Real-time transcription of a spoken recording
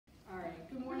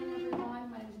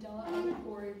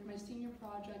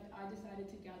project, I decided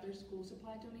to gather school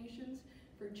supply donations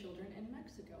for children in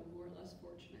Mexico who are less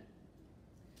fortunate.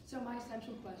 So my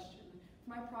essential question.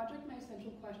 For my project, my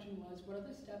essential question was, what are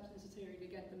the steps necessary to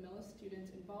get the Millis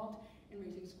students involved in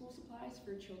raising school supplies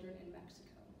for children in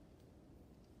Mexico?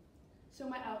 So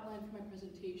my outline for my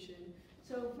presentation.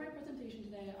 So for my presentation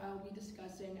today, I will be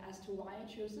discussing as to why I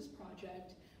chose this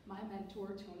project, my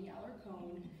mentor, Tony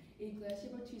Alarcón,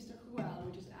 Iglesia Bautista Khoury,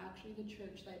 which is actually the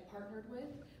church that I partnered with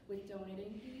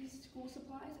donating these school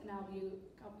supplies, and I'll be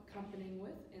accompanying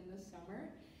with in the summer.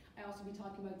 I'll also be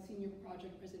talking about senior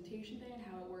project presentation day and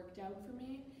how it worked out for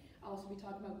me. I'll also be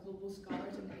talking about Global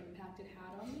Scholars and the impact it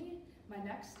had on me, my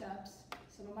next steps,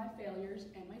 some of my failures,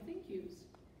 and my thank yous.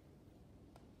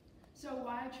 So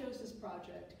why I chose this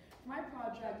project. For my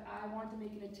project, I wanted to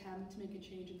make an attempt to make a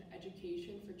change in the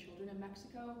education for children in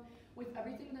Mexico. With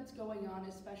everything that's going on,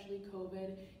 especially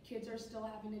COVID, kids are still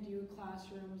having to do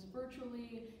classrooms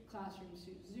virtually, classrooms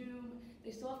through Zoom. They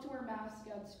still have to wear masks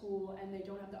at school, and they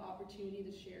don't have the opportunity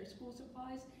to share school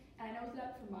supplies. And I know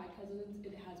that for my cousins,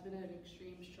 it has been an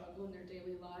extreme struggle in their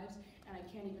daily lives, and I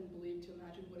can't even believe to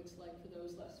imagine what it's like for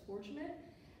those less fortunate.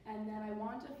 And then I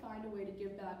wanted to find a way to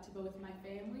give back to both my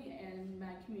family and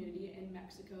my community in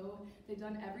Mexico. They've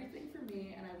done everything for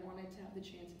me, and I wanted to have the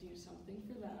chance to do something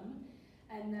for them.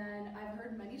 And then I've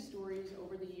heard many stories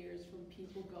over the years from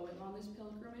people going on this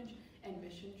pilgrimage and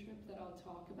mission trip that I'll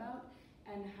talk about,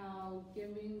 and how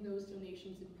giving those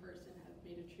donations in person have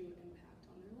made a true impact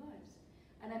on their lives.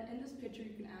 And then in this picture,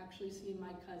 you can actually see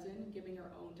my cousin giving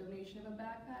her own donation of a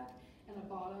backpack, and the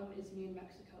bottom is me in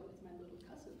Mexico with my little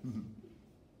cousins.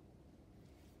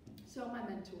 So my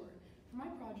mentor. For my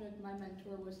project, my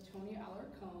mentor was Tony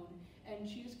Alarcón, and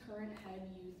she's current head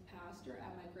youth pastor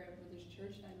at my grandmother's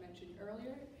church that I mentioned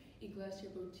earlier, Iglesia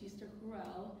Bautista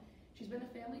Khoury. She's been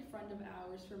a family friend of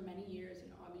ours for many years,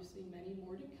 and obviously many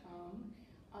more to come.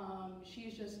 She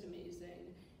is just amazing.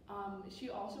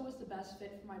 She also was the best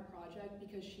fit for my project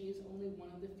because she is only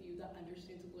one of the few that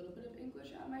understands a little bit of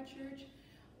English at my church.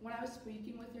 When I was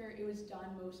speaking with her, it was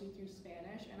done mostly through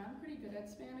Spanish, and I'm pretty good at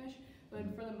Spanish, but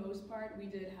for the most part, we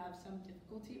did have some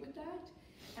difficulty with that.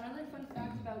 Another fun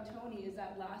fact about Tony is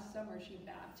that last summer she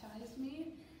baptized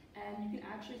me, and you can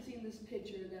actually see in this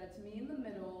picture that it's me in the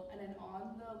middle, and then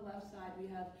on the left side we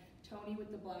have Tony with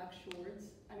the black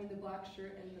shorts, the black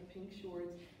shirt and the pink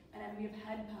shorts, and then we have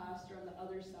head pastor on the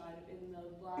other side in the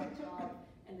black top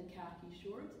and the khaki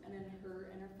shorts, and then her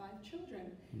and her 5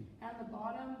 children. At the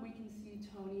bottom, we can see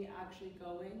Tony actually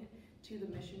going to the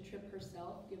mission trip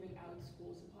herself, giving out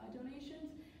school supply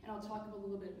donations, and I'll talk a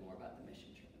little bit more about the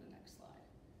mission trip in the next slide.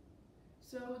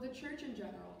 So the church in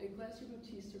general, Iglesia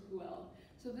Bautista Khoury.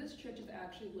 So this church is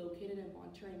actually located in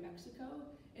Monterrey, Mexico.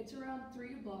 It's around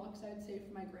 3 blocks, I'd say,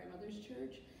 from my grandmother's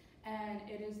church, and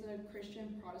it is a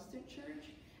Christian Protestant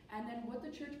church. And then what the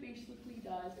church basically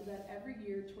does is that every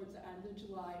year towards the end of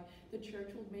July, the church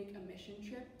will make a mission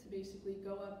trip to basically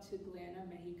go up to Atlanta,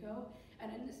 Mexico.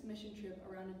 And in this mission trip,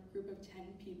 around a group of 10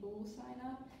 people will sign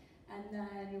up. And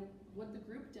then what the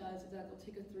group does is that they'll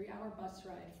take a 3-hour bus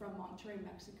ride from Monterrey,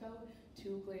 Mexico to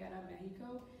Atlanta,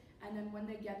 Mexico. And then when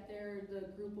they get there,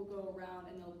 the group will go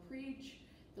around and they'll preach,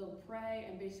 they'll pray,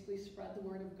 and basically spread the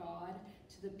word of God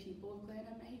to the people of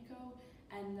Atlanta, Mexico.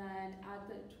 And then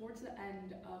towards the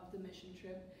end of the mission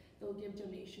trip, they'll give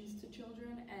donations to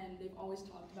children, and they've always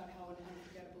talked about how an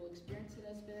unforgettable experience it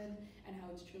has been, and how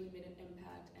it's truly made an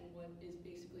impact, and what is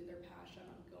basically their passion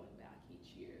on going back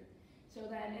each year. So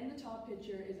then in the top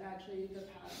picture is actually the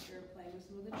pastor playing with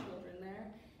some of the children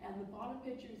there, and the bottom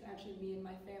picture is actually me and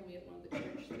my family at one of the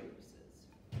church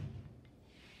services.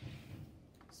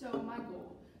 So my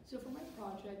goal. So for my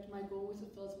project, my goal was to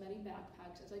fill as many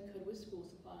backpacks as I could with school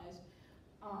supplies.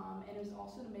 And it was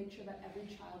also to make sure that every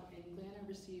child in Atlanta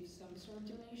receives some sort of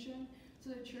donation. So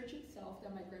the church itself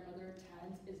that my grandmother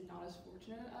attends is not as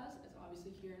fortunate as us, as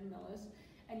obviously here in Millis.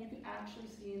 And you can actually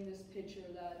see in this picture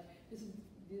that these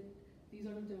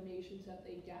are the donations that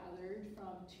they gathered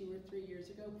from 2 or 3 years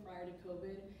ago prior to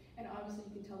COVID. And obviously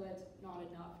you can tell that it's not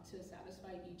enough to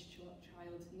satisfy each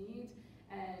child's needs.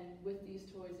 And with these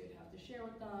toys, they'd have to share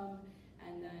with them,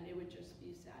 and then it would just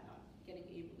be sad not getting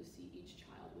able to see each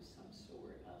child with some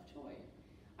sort of toy.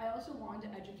 I also wanted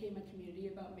to educate my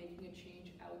community about making a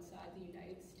change outside the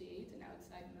United States and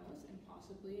outside Millis, and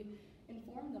possibly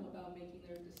inform them about making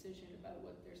their decision about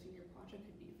what their senior project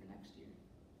could be for next year.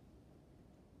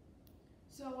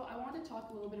 So I want to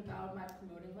talk a little bit about my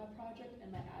promoting my project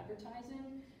and my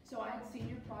advertising. So I had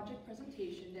senior project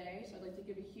presentation day, so I'd like to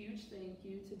give a huge thank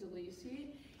you to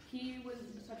DeLacy. He was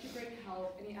such a great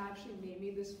help, and he actually made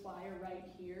me this flyer right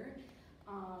here.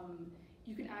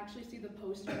 you can actually see the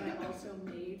poster that I also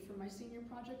made for my senior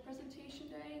project presentation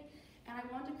day. And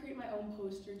I wanted to create my own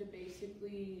poster to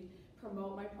basically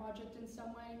promote my project in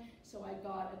some way. So I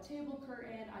got a table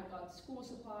curtain, I got school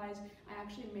supplies, I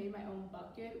actually made my own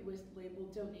bucket with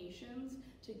labeled donations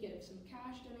to give some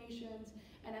cash donations.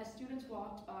 And as students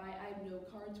walked by, I had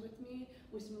note cards with me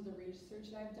with some of the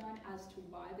research that I've done as to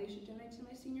why they should donate to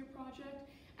my senior project.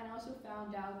 And I also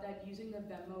found out that using the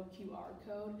Venmo QR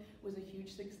code was a huge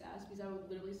success because I would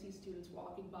literally see students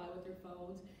walking by with their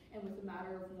phones, and with a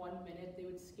matter of 1 minute, they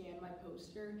would scan my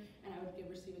poster and I would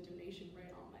receive a donation right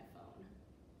on my phone.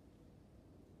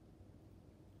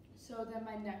 So then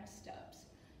my next steps.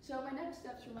 So my next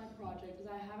steps for my project is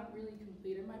I haven't really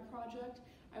completed my project.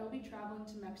 I will be traveling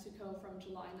to Mexico from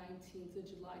July 19th to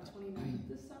July 29th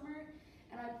this summer,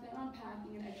 and I plan on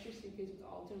packing an extra suitcase with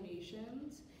all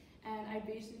donations. And I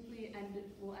basically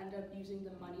will end up using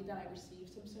the money that I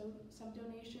received some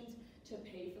donations to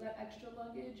pay for that extra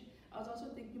luggage. I was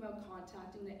also thinking about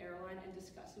contacting the airline and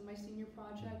discussing my senior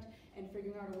project and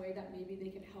figuring out a way that maybe they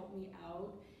could help me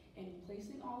out in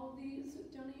placing all of these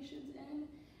donations in.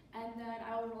 And then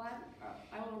I will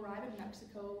arrive in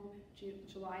Mexico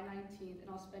July 19th, and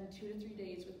I'll spend 2 to 3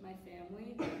 days with my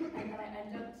family. And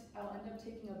then I'll end up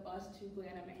taking a bus to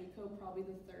Atlanta, Mexico, probably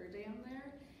the 3rd day I'm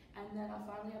there. And then I'll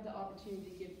finally have the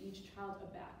opportunity to give each child a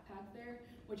backpack there,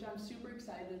 which I'm super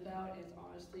excited about.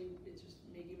 It's just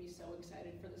making me so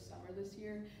excited for the summer this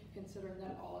year, considering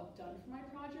that all I've done for my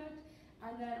project.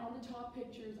 And then on the top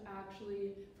pictures,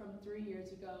 actually from 3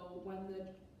 years ago, when the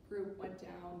group went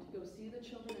down to go see the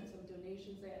children and some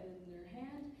donations they had in their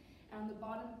hand. And the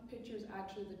bottom picture is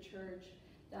actually the church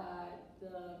that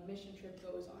the mission trip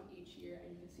goes on each year,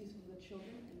 and you can see some of the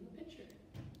children in the picture.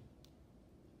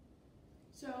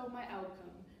 So my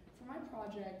outcome. For my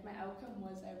project, my outcome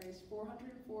was I raised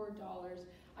 $404.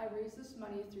 I raised this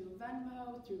money through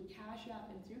Venmo, through Cash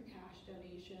App, and through cash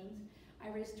donations. I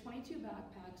raised 22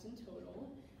 backpacks in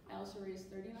total. I also raised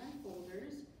 39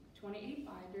 folders, 28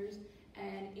 binders,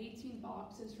 and 18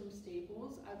 boxes from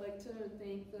Staples. I'd like to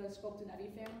thank the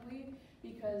Sculptinetti family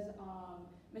because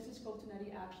Mrs.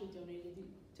 Sculptinetti actually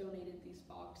donated these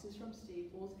boxes from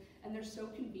Staples, and they're so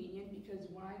convenient because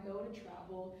when I go to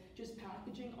travel, just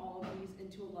packaging all of these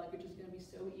into a luggage is going to be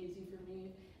so easy for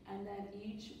me. And then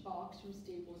each box from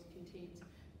Staples contains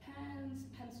pens,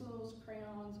 pencils,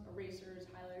 crayons,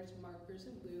 erasers, highlighters, markers,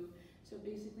 and glue. So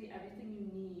basically everything you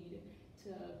need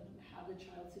to have the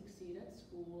child succeed at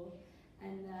school.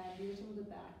 And then these are some of the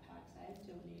backpacks I have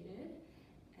donated,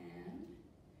 and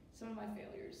some of my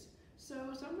failures.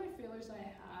 So some of my failures I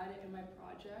had in my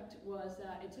project was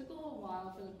that it took a little while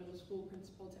for the middle school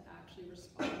principal to actually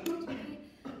respond to me.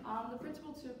 The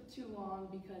principal took too long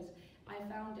because I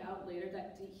found out later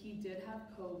that he did have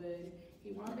COVID,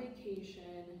 he went on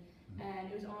vacation,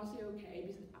 and it was honestly okay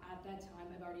because at that time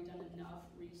I've already done enough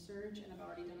research and I've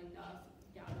already done enough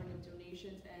gathering of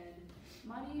donations and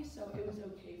money, so it was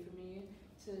okay for me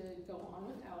to go on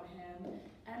without him.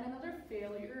 And another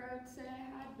failure I would say I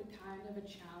had, but kind of a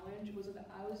challenge, was that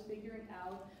I was figuring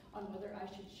out on whether I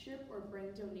should ship or bring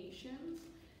donations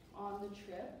on the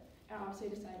trip. And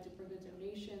obviously I decided to bring the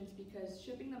donations because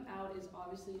shipping them out is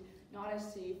obviously not as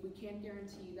safe. We can't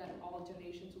guarantee that all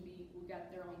donations will get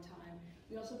there on time.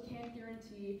 We also can't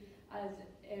guarantee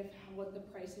what the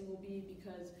pricing will be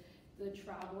because the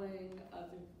traveling of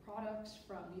the products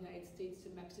from the United States to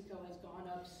Mexico has gone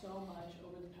up so much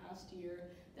over the past year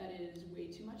that it is way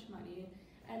too much money.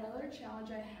 And another challenge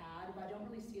I had, but I don't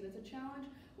really see it as a challenge,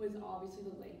 was obviously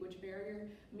the language barrier.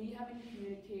 Me having to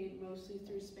communicate mostly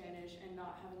through Spanish and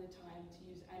not having the time to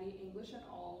use any English at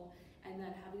all, and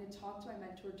then having to talk to my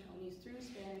mentor Tony through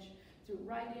Spanish, through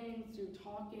writing, through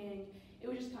talking. It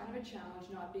was just kind of a challenge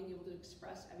not being able to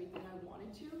express everything I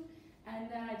wanted to. And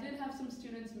then I did have some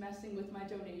students messing with my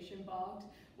donation box,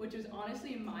 which was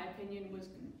honestly, in my opinion, was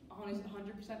 100%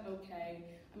 okay.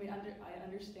 I mean, I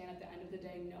understand at the end of the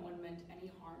day, no one meant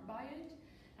any harm by it.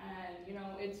 And, you know,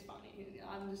 it's funny.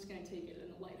 I'm just going to take it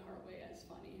in a lighthearted way as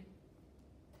funny.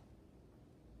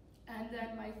 And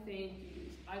then my thank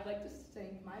yous. I'd like to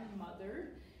thank my mother.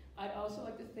 I'd also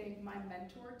like to thank my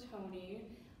mentor, Tony.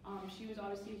 She was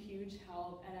obviously a huge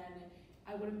help, and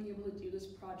I wouldn't be able to do this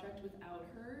project without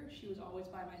her. She was always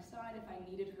by my side if I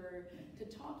needed her to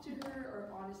talk to her or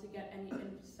honestly get any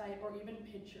insight or even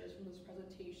pictures from this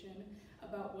presentation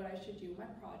about what I should do with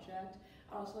my project.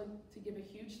 I'd also like to give a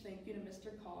huge thank you to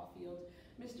Mr. Caulfield.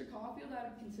 Mr. Mr. Caulfield, I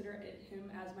would consider him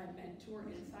as my mentor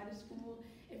inside of school.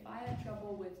 If I had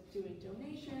trouble with doing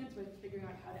donations, with figuring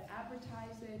out how to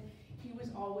advertise it, he was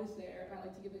always there, and I'd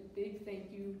like to give a big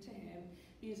thank you to him,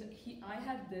 because I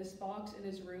had this box in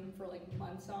his room for like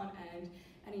months on end,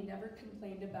 and he never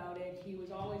complained about it. He was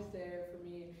always there for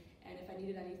me, and if I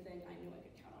needed anything, I knew I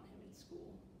could count on him in school.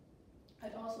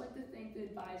 I'd also like to thank the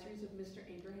advisories of Mr.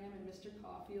 Abraham and Mr.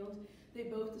 Caulfield. They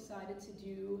both decided to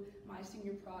do my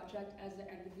senior project as the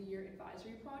end of the year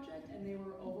advisory project, and they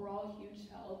were overall a huge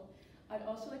help. I'd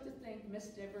also like to thank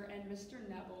Ms. Diver and Mr.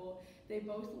 Neville. They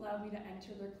both allowed me to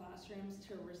enter their classrooms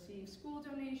to receive school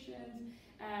donations,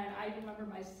 and I remember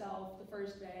myself the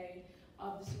first day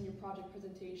of the senior project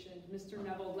presentation, Mr.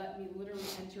 Neville let me literally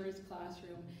enter his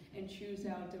classroom and choose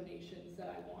out donations that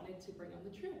I wanted to bring on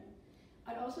the trip.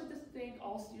 I'd also like to thank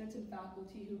all students and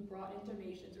faculty who brought in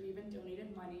donations or even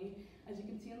donated money. As you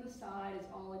can see on the side, it's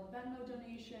all like Venmo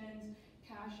donations,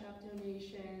 Cash App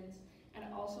donations, and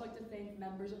I'd also like to thank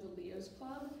members of the Leos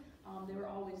Club. They were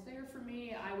always there for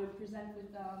me. I would present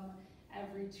with them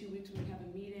every 2 weeks when we have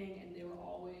a meeting, and they were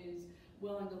always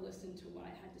willing to listen to what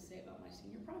I had to say about my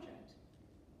senior project.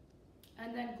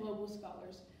 And then Global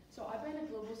Scholars. So I've been a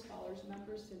Global Scholars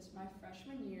member since my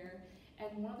freshman year,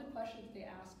 and one of the questions they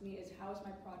asked me is, how is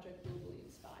my project globally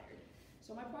inspired?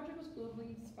 So my project was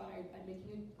globally inspired by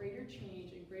making a greater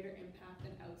change and greater impact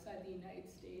than outside the United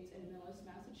States in Millis,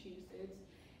 Massachusetts.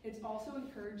 It's also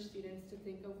encouraged students to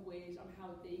think of ways on how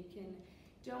they can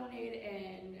donate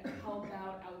and help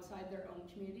out outside their own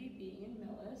community, being in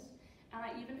Millis. And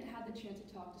I even had the chance to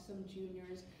talk to some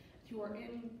juniors who are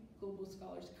in Global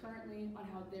Scholars currently on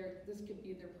how this could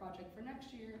be their project for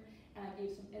next year, and I gave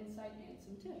some insight and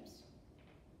some tips.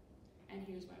 And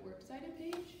here's my works cited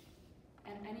page,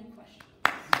 and any questions.